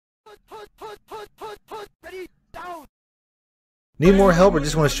Need more help or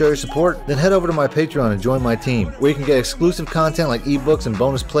just want to show your support? Then head over to my Patreon and join my team, where you can get exclusive content like ebooks and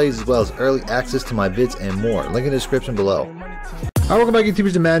bonus plays, as well as early access to my vids and more. Link in the description below. Alright, welcome back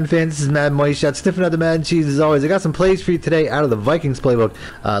YouTubers and Madden fans. This is Madden Money Shot, sniffing out the Madden cheese as always. I got some plays for you today out of the Vikings playbook.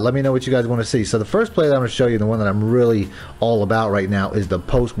 Let me know what you guys want to see. So the first play that I'm going to show you, the one that I'm really all about right now, is the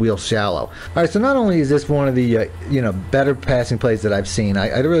post wheel shallow. Alright, so not only is this one of the better passing plays that I've seen,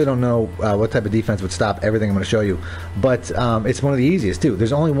 I really don't know what type of defense would stop everything I'm going to show you, but it's one of the easiest too.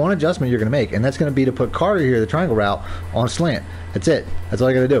 There's only one adjustment you're going to make, and that's going to be to put Carter here, the triangle route, on slant. That's it. That's all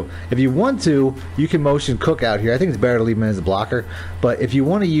I got to do. If you want to, you can motion Cook out here. I think it's better to leave him as a blocker, but if you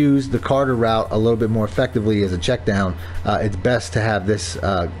want to use the Carter route a little bit more effectively as a check down, it's best to have this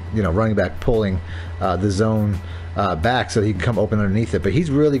running back pulling the zone back so he can come open underneath it. But he's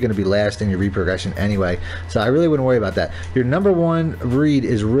really going to be last in your read progression anyway, so I really wouldn't worry about that. Your number one read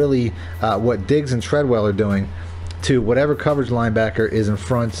is really what Diggs and Treadwell are doing to whatever coverage linebacker is in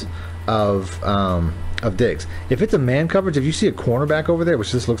front of Diggs. If it's a man coverage, if you see a cornerback over there,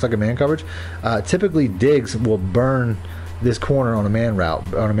 which this looks like a man coverage, typically Diggs will burn this corner on a man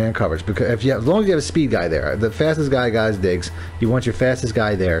route, on a man coverage, because as long as you have a speed guy there, the fastest guy is Diggs. You want your fastest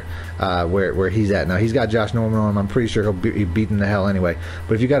guy there, where he's at. Now he's got Josh Norman on him. I'm pretty sure he'll be beaten to hell anyway.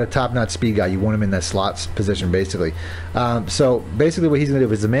 But if you got a top-notch speed guy, you want him in that slot position basically. So basically, what he's going to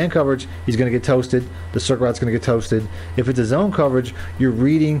do, if it's a man coverage, he's going to get toasted. The circle route's going to get toasted. If it's a zone coverage, you're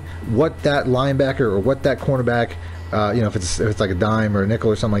reading what that linebacker or what that cornerback. If it's like a dime or a nickel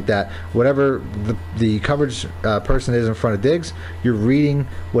or something like that, whatever the coverage person is in front of Diggs, you're reading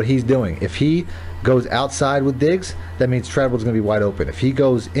what he's doing. If he goes outside with Diggs, that means Treadwell's going to be wide open. If he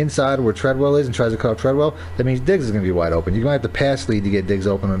goes inside where Treadwell is and tries to cut off Treadwell, that means Diggs is going to be wide open. You're going to have to pass lead to get Diggs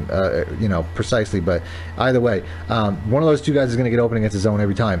open, precisely. But either way, one of those two guys is going to get open against the zone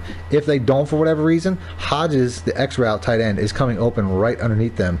every time. If they don't, for whatever reason, Hodges, the X route tight end, is coming open right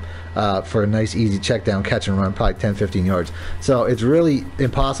underneath them for a nice, easy check down, catch and run, probably 10-15 yards. So it's really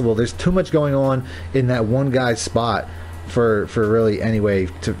impossible. There's too much going on in that one guy's spot for really anyway.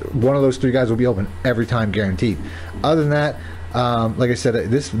 One of those three guys will be open every time, guaranteed. Other than that, like I said,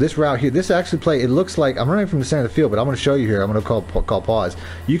 this route here, this actually play, it looks like I'm running from the center of the field, but I'm going to show you here. I'm going to call pause.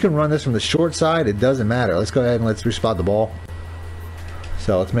 You can run this from the short side. It doesn't matter. Let's go ahead and let's respot the ball.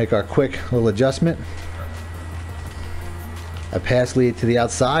 So let's make our quick little adjustment. I pass lead to the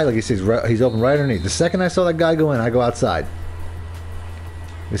outside. Like he says, he's open right underneath. The second I saw that guy go in, I go outside.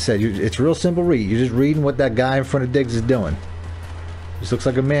 Like I said, it's real simple read. You're just reading what that guy in front of Diggs is doing. This looks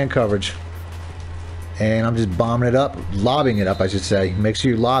like a man coverage. And I'm just bombing it up, lobbing it up, I should say. Make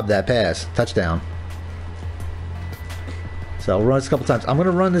sure you lob that pass. Touchdown. So I'll run this a couple times. I'm going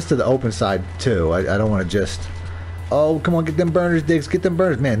to run this to the open side, too. I don't want to just... Oh, come on, get them burners, Diggs. Get them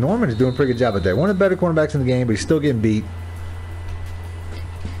burners. Man, Norman is doing a pretty good job out there. One of the better cornerbacks in the game, but he's still getting beat.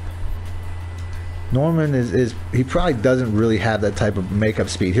 Norman he probably doesn't really have that type of makeup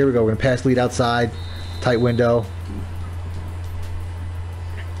speed. Here we go. We're going to pass lead outside. Tight window.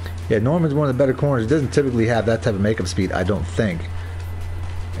 Yeah, Norman's one of the better corners. He doesn't typically have that type of makeup speed, I don't think.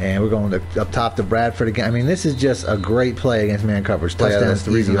 And we're going up top to Bradford again. I mean, this is just a great play against man coverage. Touchdown. That's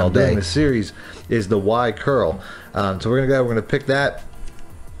the reason I'm doing this series is the Y curl. So we're going to pick that.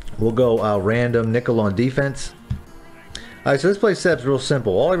 We'll go random nickel on defense. Alright, so this play setup's real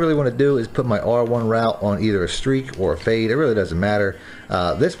simple. All I really want to do is put my R1 route on either a streak or a fade. It really doesn't matter.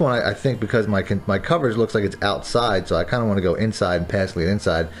 This one, I think, because my coverage looks like it's outside, so I kind of want to go inside and pass lead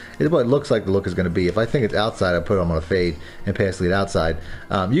inside. It's what it looks like the look is going to be. If I think it's outside, I put it on a fade and pass lead outside.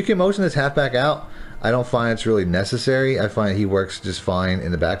 You can motion this halfback out. I don't find it's really necessary. I find he works just fine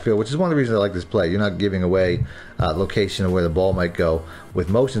in the backfield, which is one of the reasons I like this play. You're not giving away location of where the ball might go with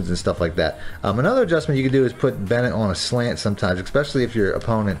motions and stuff like that. Another adjustment you can do is put Bennett on a slant sometimes, especially if your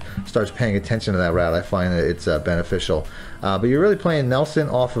opponent starts paying attention to that route. I find that it's beneficial. But you're really playing Nelson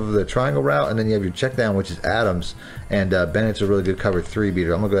off of the triangle route, and then you have your check down, which is Adams, and Bennett's a really good cover 3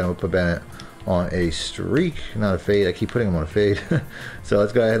 beater. I'm going to go ahead and put Bennett on a streak, not a fade. I keep putting him on a fade. So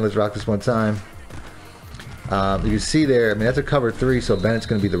let's go ahead and let's rock this one time. You can see there, I mean, that's a cover 3, so Bennett's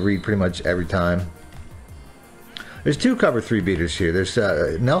going to be the read pretty much every time. There's two cover 3 beaters here. There's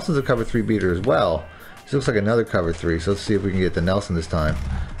Nelson's a cover 3 beater as well. This looks like another cover 3, so let's see if we can get the Nelson this time.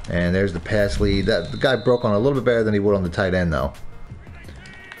 And there's the pass lead. The guy broke on a little bit better than he would on the tight end, though.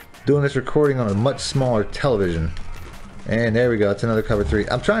 Doing this recording on a much smaller television. And there we go, it's another cover 3.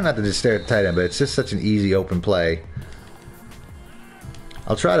 I'm trying not to just stare at the tight end, but it's just such an easy open play.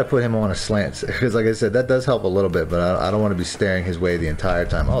 I'll try to put him on a slant, because like I said, that does help a little bit, but I don't want to be staring his way the entire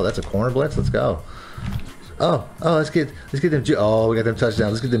time. Oh, that's a corner blitz? Let's go. Oh, let's get them. Oh, we got them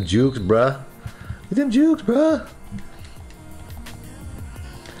touchdowns. Let's get them jukes, bruh. Get them jukes, bruh.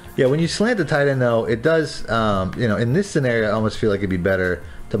 Yeah, when you slant the tight end, though, it does. You know, in this scenario, I almost feel like it'd be better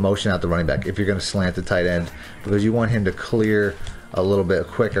to motion out the running back if you're going to slant the tight end, because you want him to clear a little bit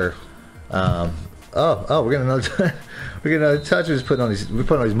quicker. Oh, we're getting another. We're getting another touch. We're putting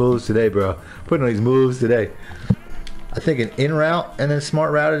on these moves today, bro. Putting on these moves today. I think an in route and then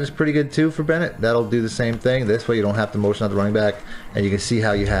smart routed is pretty good too for Bennett. That'll do the same thing. This way you don't have to motion out the running back, and you can see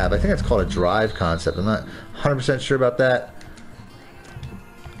how you have. I think that's called a drive concept. I'm not 100% sure about that.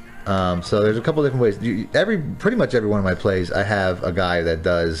 So there's a couple different ways. Pretty much every one of my plays, I have a guy that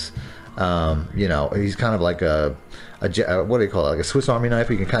does. You know, he's kind of like a what do you call it? Like a Swiss Army knife.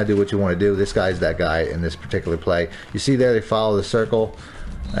 You can kind of do what you want to do. This guy's that guy in this particular play. You see there, they follow the circle.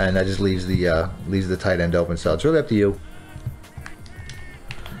 And that just leaves the tight end open. So it's really up to you.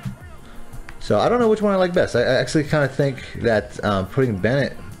 So I don't know which one I like best. I actually kind of think that putting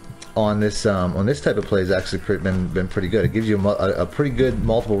Bennett on this type of play has actually been pretty good. It gives you a pretty good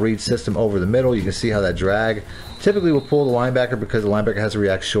multiple read system over the middle. You can see how that drag typically will pull the linebacker because the linebacker has to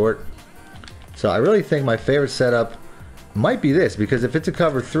react short. So I really think my favorite setup might be this, because if it's a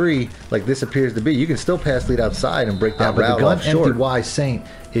cover 3 like this appears to be, you can still pass lead outside and break that route off short. The gun empty Y Saint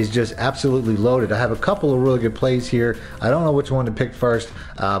is just absolutely loaded. I have a couple of really good plays here. I don't know which one to pick first,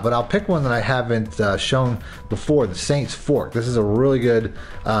 but I'll pick one that I haven't shown before, the Saints fork. This is a really good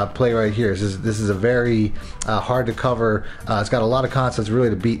play right here. This is a very hard to cover. It's got a lot of concepts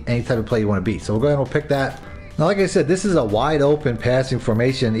really to beat any type of play you want to beat. So we'll go ahead and we'll pick that. Now, like I said, this is a wide open passing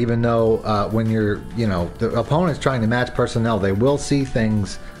formation, even though when you're, you know, the opponent's trying to match personnel, they will see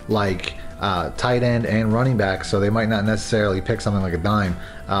things like tight end and running back, so they might not necessarily pick something like a dime.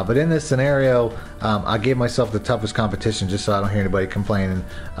 But in this scenario, I gave myself the toughest competition just so I don't hear anybody complaining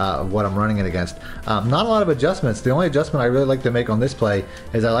of what I'm running it against. Not a lot of adjustments. The only adjustment I really like to make on this play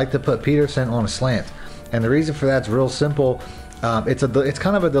is I like to put Peterson on a slant. And the reason for that's real simple. It's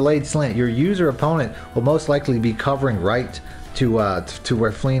kind of a delayed slant. Your user opponent will most likely be covering right to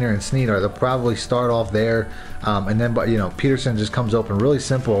where Fleener and Snead are. They'll probably start off there, and then, you know, Peterson just comes open really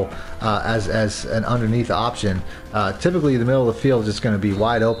simple as an underneath option. Typically, the middle of the field is just going to be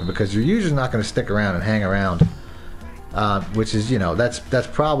wide open because your user's not going to stick around and hang around. Which is, you know, that's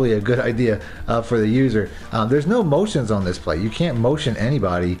probably a good idea for the user. There's no motions on this play. You can't motion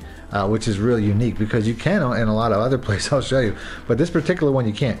anybody, which is really unique because you can in a lot of other plays I'll show you, but this particular one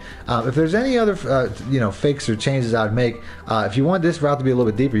you can't. If there's any other you know, fakes or changes I'd make, if you want this route to be a little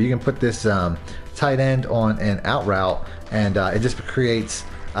bit deeper, you can put this tight end on an out route, and it just creates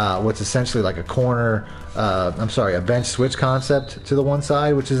what's essentially like a corner, a bench switch concept to the one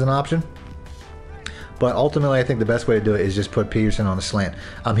side, which is an option. But ultimately, I think the best way to do it is just put Peterson on a slant.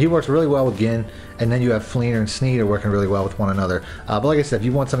 He works really well with Ginn, and then you have Fleener and Snead are working really well with one another. But like I said, if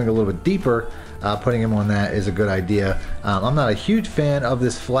you want something a little bit deeper, putting him on that is a good idea. I'm not a huge fan of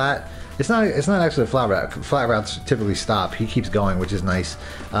this flat. It's not actually a flat route. Flat routes typically stop. He keeps going, which is nice.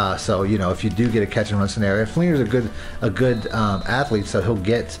 So, you know, if you do get a catch and run scenario, Fleener's a good athlete, so he'll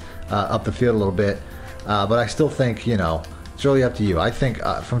get up the field a little bit. But I still think, you know, it's really up to you. I think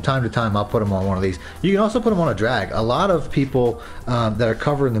from time to time I'll put them on one of these. You can also put them on a drag. A lot of people that are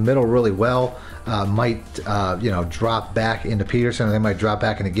covering the middle really well might you know, drop back into Peterson, or they might drop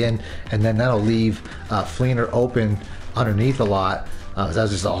back in again, and then that'll leave Fleener open underneath a lot. That was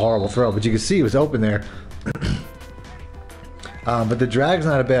just a horrible throw, but you can see he was open there. But the drag's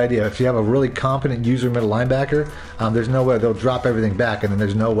not a bad idea. If you have a really competent user middle linebacker, there's no way they'll drop everything back, and then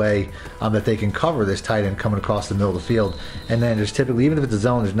there's no way that they can cover this tight end coming across the middle of the field. And then there's typically, even if it's a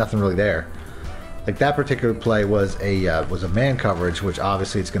zone, there's nothing really there. Like that particular play was a man coverage, which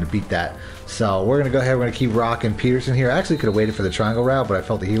obviously it's going to beat that. So we're going to go ahead. We're going to keep rocking Peterson here. I actually could have waited for the triangle route, but I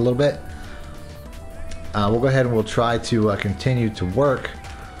felt the heat a little bit. We'll go ahead and we'll try to continue to work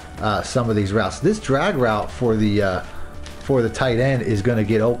some of these routes. This drag route for the tight end is going to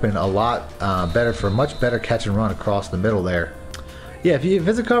get open a lot better, for a much better catch and run across the middle there. Yeah, if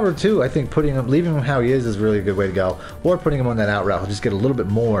it's a cover 2, I think leaving him how he is really a good way to go. Or putting him on that out route, he'll just get a little bit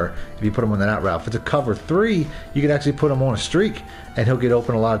more if you put him on that out route. If it's a cover 3, you can actually put him on a streak, and he'll get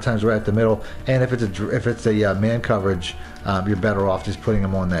open a lot of times right at the middle. And if it's a man coverage, you're better off just putting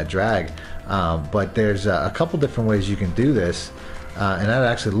him on that drag. But there's a couple different ways you can do this. And that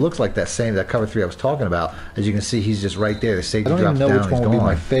actually looks like that cover 3 I was talking about. As you can see, he's just right there. The safety drops down. I don't even know which one would be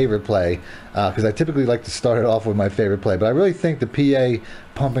my favorite play, because I typically like to start it off with my favorite play. But I really think the PA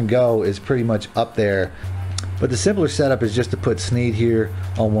pump and go is pretty much up there. But the simpler setup is just to put Snead here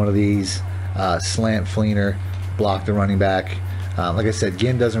on one of these, slant Fleener, block the running back. Like I said,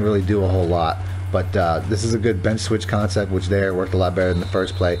 Ginn doesn't really do a whole lot But this is a good bench switch concept, which there worked a lot better than the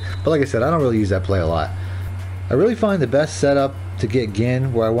first play. But like I said, I don't really use that play a lot. I really find the best setup to get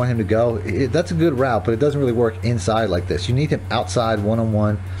Ginn where I want him to go. That's a good route, but it doesn't really work inside like this. You need him outside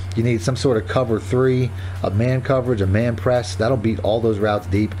one-on-one. You need some sort of cover 3, a man coverage, a man press. That'll beat all those routes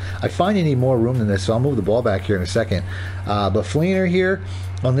deep. I find you need more room than this, so I'll move the ball back here in a second. But Fleener here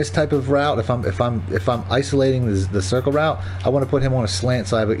on this type of route, if I'm isolating the circle route, I want to put him on a slant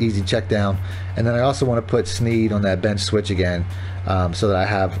so I have an easy check down. And then I also want to put Snead on that bench switch again, so that I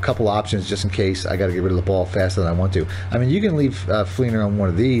have a couple options just in case I got to get rid of the ball faster than I want to. I mean, you can leave Fleener on one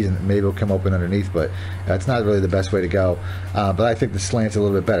of these and maybe it'll come open underneath, but it's not really the best way to go. But I think the slant's a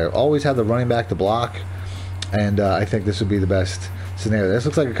little bit better. Always have the running back to block, and I think this would be the best scenario. This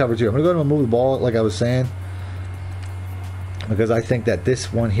looks like a cover 2. I'm going to go ahead and move the ball like I was saying, because I think that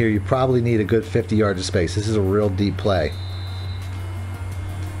this one here, you probably need a good 50 yards of space. This is a real deep play.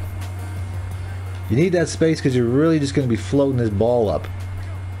 You need that space because you're really just going to be floating this ball up.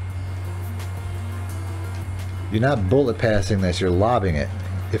 You're not bullet passing this, you're lobbing it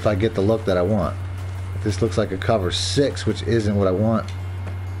if I get the look that I want. This looks like a cover 6, which isn't what I want.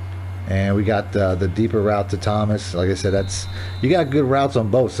 And we got the deeper route to Thomas. Like I said, you got good routes on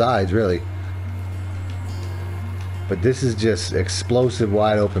both sides, really. But this is just explosive,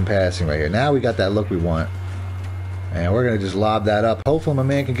 wide open passing right here. Now we got that look we want. And we're going to just lob that up. Hopefully my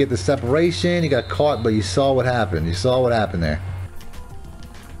man can get the separation. He got caught, but you saw what happened. You saw what happened there.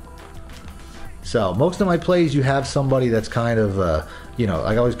 So most of my plays, you have somebody that's kind of, you know,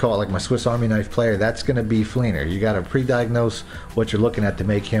 I always call it like my Swiss Army knife player. That's going to be Fleener. You got to pre-diagnose what you're looking at to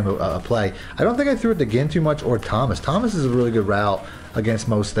make him a play. I don't think I threw it to Ginn too much, or Thomas. Thomas is a really good route against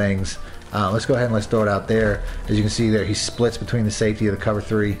most things. Let's go ahead and let's throw it out there. As you can see there, he splits between the safety of the cover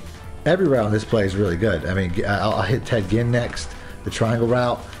 3. Every route in this play is really good. I mean, I'll hit Ted Ginn next, the triangle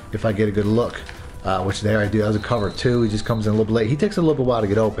route, if I get a good look, which there I do. That was a cover 2. He just comes in a little bit late. He takes a little bit while to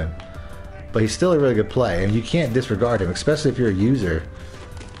get open, but he's still a really good play, and you can't disregard him, especially if you're a user.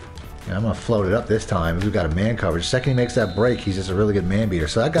 And I'm going to float it up this time. We've got a man coverage. Second he makes that break, he's just a really good man beater.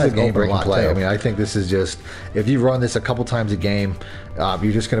 So that guy's game-breaking play. I mean, I think this is just, if you run this a couple times a game,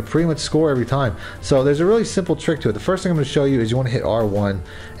 you're just going to pretty much score every time. So there's a really simple trick to it. The first thing I'm going to show you is you want to hit R1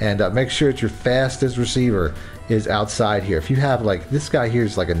 and make sure that your fastest receiver is outside here. If you have, like, this guy here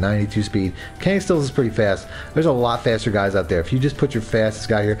is like a 92 speed. Kenny Stills is pretty fast. There's a lot faster guys out there. If you just put your fastest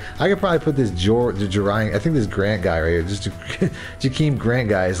guy here, I could probably put this I think this Grant guy right here, just Jakeem Grant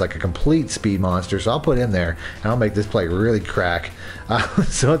guy is like a complete speed monster. So I'll put him there and I'll make this play really crack.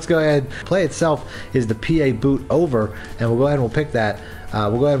 So let's go ahead. Play itself is the PA boot over, and we'll go ahead and we'll pick that.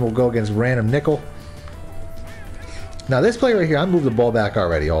 We'll go ahead and we'll go against random nickel. Now this play right here, I moved the ball back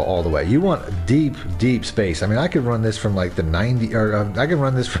already all the way. You want deep space. I mean, I could run this from like the 90, or I can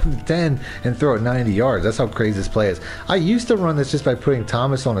run this from 10 and throw it 90 yards. That's how crazy this play is. I used to run this just by putting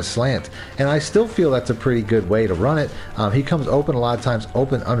Thomas on a slant, and I still feel that's a pretty good way to run it. He comes open a lot of times,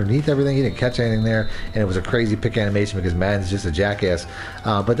 open underneath everything. He didn't catch anything there, and it was a crazy pick animation because Madden's just a jackass.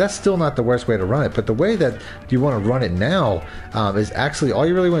 But that's still not the worst way to run it. But the way that you want to run it now is actually all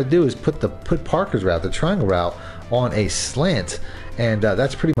you really want to do is put Parker's route, the triangle route, on a slant, and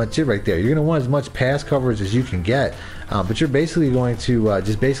that's pretty much it right there. You're going to want as much pass coverage as you can get, but you're basically going to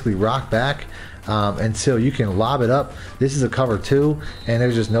just basically rock back until you can lob it up. This is a cover 2, and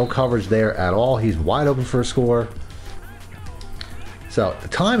there's just no coverage there at all. He's wide open for a score. So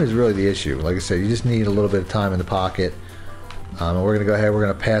time is really the issue. Like I said, you just need a little bit of time in the pocket. And we're going to go ahead, we're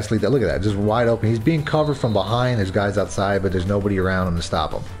going to pass lead that. Look at that, just wide open. He's being covered from behind. There's guys outside, but there's nobody around him to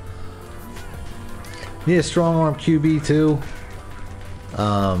stop him. Need a strong arm QB too.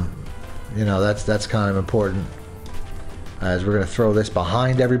 You know, that's kind of important. As we're gonna throw this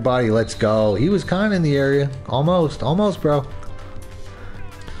behind everybody. Let's go. He was kind of in the area, almost, bro.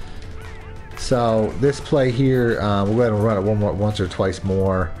 So this play here, we'll go ahead and run it once or twice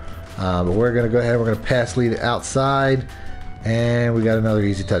more. But we're gonna go ahead. We're gonna pass lead outside, and we got another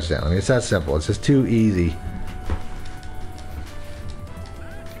easy touchdown. I mean, it's that simple. It's just too easy.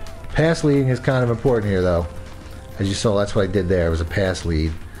 Pass leading is kind of important here, though. As you saw, that's what I did there. It was a pass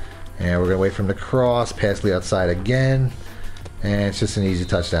lead. And we're going to wait for him to cross, pass lead outside again. And it's just an easy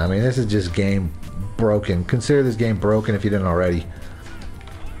touchdown. I mean, this is just game broken. Consider this game broken if you didn't already.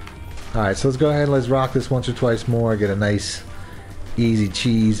 Alright, so let's go ahead and let's rock this once or twice more. Get a nice, easy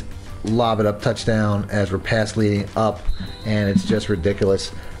cheese. Lob it up, touchdown, as we're pass leading up. And it's just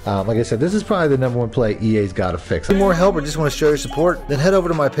ridiculous. Like I said, this is probably the #1 play EA's got to fix. If you need more help or just want to show your support, then head over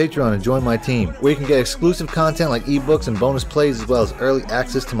to my Patreon and join my team, where you can get exclusive content like ebooks and bonus plays, as well as early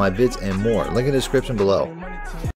access to my vids and more. Link in the description below.